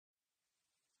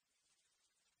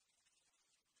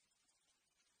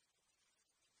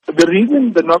The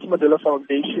reason the Nelson Mandela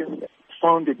Foundation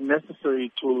found it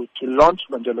necessary to launch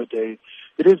Mandela Day,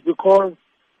 it is because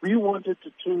we wanted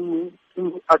to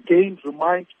again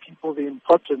remind people the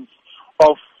importance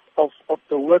of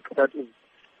the work that is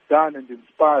done and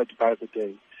inspired by the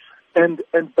day.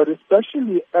 But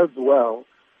especially as well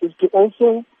is to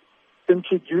also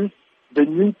introduce the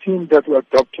new theme that we're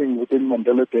adopting within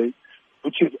Mandela Day,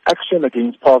 which is action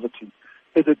against poverty.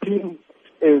 The theme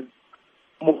is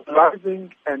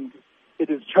mobilizing and it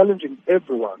is challenging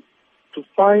everyone to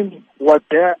find what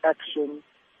their action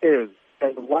is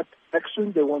and what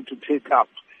action they want to take up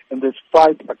in this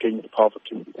fight against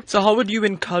poverty. So how would you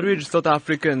encourage South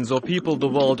Africans or people the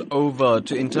world over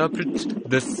to interpret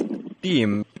this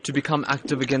theme to become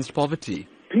active against poverty?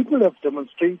 People have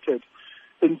demonstrated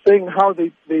in saying how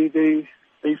they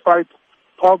fight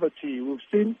poverty. We've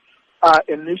seen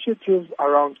initiatives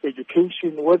around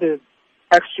education, where there's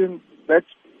action that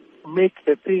make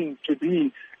the thing to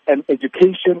be an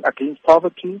education against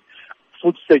poverty,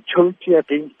 food security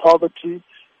against poverty,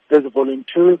 there's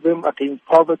volunteerism against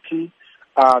poverty,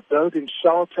 building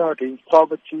shelter against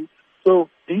poverty. So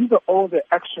these are all the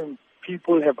actions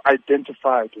people have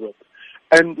identified with.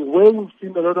 And where we've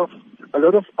seen a lot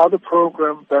of other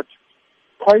programs that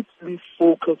quietly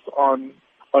focus on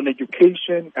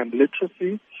education and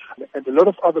literacy, and a lot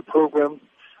of other programs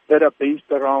that are based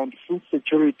around food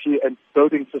security and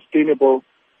building sustainable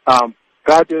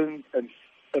gardens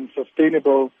and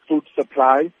sustainable food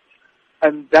supply.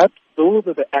 And those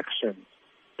are the actions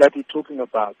that we're talking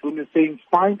about. When you're saying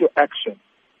find your action,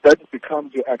 that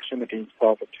becomes your action against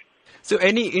poverty. So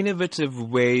any innovative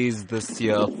ways this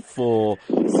year for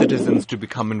citizens to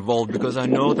become involved? Because I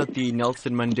know that the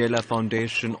Nelson Mandela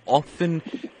Foundation often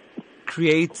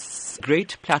creates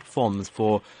great platforms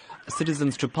for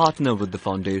citizens to partner with the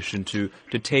foundation to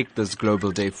take this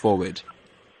global day forward.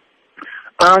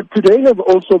 Today has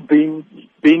also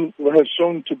has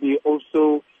shown to be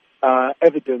also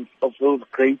evidence of those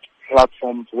great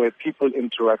platforms where people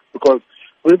interact, because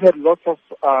we've had lots of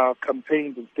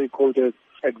campaigns and stakeholders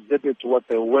exhibit what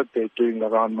their work they're doing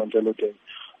around Mandela Day.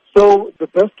 So the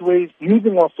best way is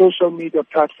using our social media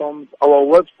platforms, our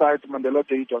website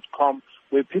mandeladay.com,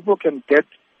 where people can get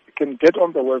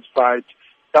on the website,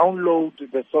 download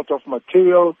the sort of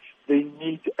material they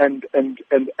need, and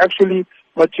actually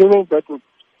material that will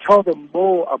tell them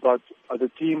more about the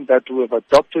theme that we have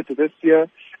adopted this year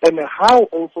and how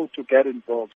also to get involved.